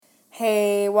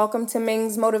Hey, welcome to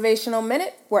Ming's Motivational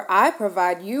Minute, where I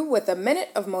provide you with a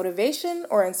minute of motivation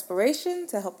or inspiration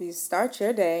to help you start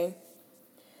your day.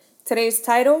 Today's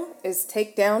title is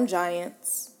Take Down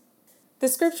Giants. The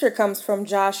scripture comes from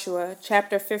Joshua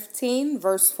chapter 15,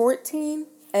 verse 14,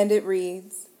 and it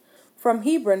reads, From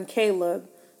Hebron Caleb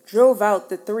drove out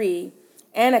the three,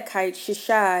 Anakites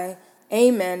Shishai,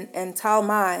 Ammon, and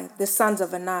Talmai, the sons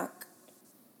of Anak.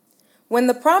 When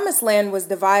the promised land was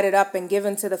divided up and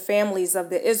given to the families of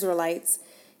the Israelites,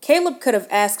 Caleb could have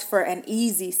asked for an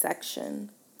easy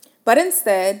section. But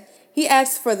instead, he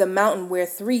asked for the mountain where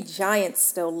three giants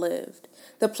still lived,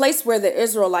 the place where the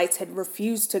Israelites had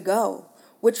refused to go,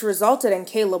 which resulted in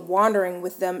Caleb wandering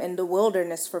with them in the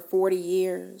wilderness for 40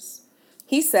 years.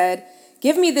 He said,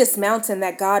 "Give me this mountain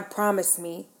that God promised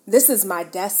me. This is my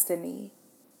destiny."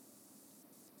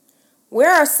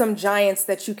 Where are some giants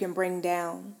that you can bring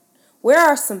down? Where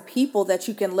are some people that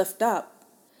you can lift up?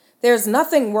 There's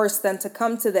nothing worse than to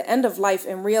come to the end of life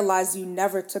and realize you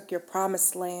never took your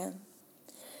promised land.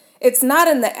 It's not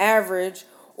in the average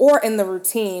or in the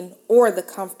routine or the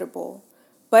comfortable,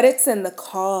 but it's in the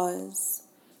cause.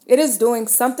 It is doing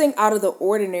something out of the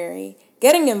ordinary,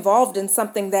 getting involved in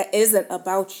something that isn't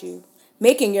about you,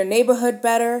 making your neighborhood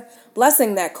better,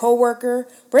 blessing that coworker,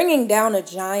 bringing down a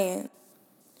giant.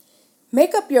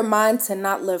 Make up your mind to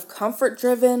not live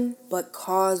comfort-driven, but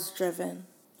cause-driven.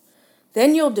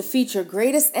 Then you'll defeat your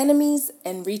greatest enemies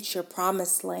and reach your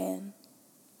promised land.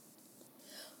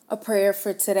 A prayer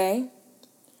for today.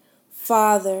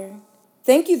 Father,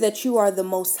 thank you that you are the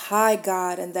most high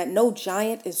God and that no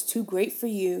giant is too great for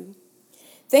you.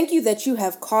 Thank you that you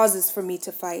have causes for me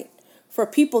to fight, for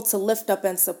people to lift up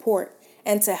and support,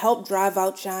 and to help drive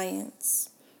out giants.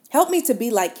 Help me to be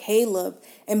like Caleb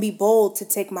and be bold to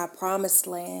take my promised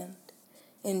land.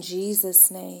 In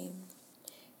Jesus' name,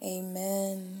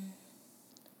 amen.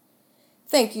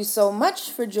 Thank you so much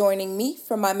for joining me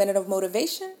for my Minute of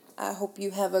Motivation. I hope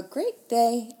you have a great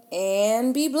day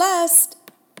and be blessed.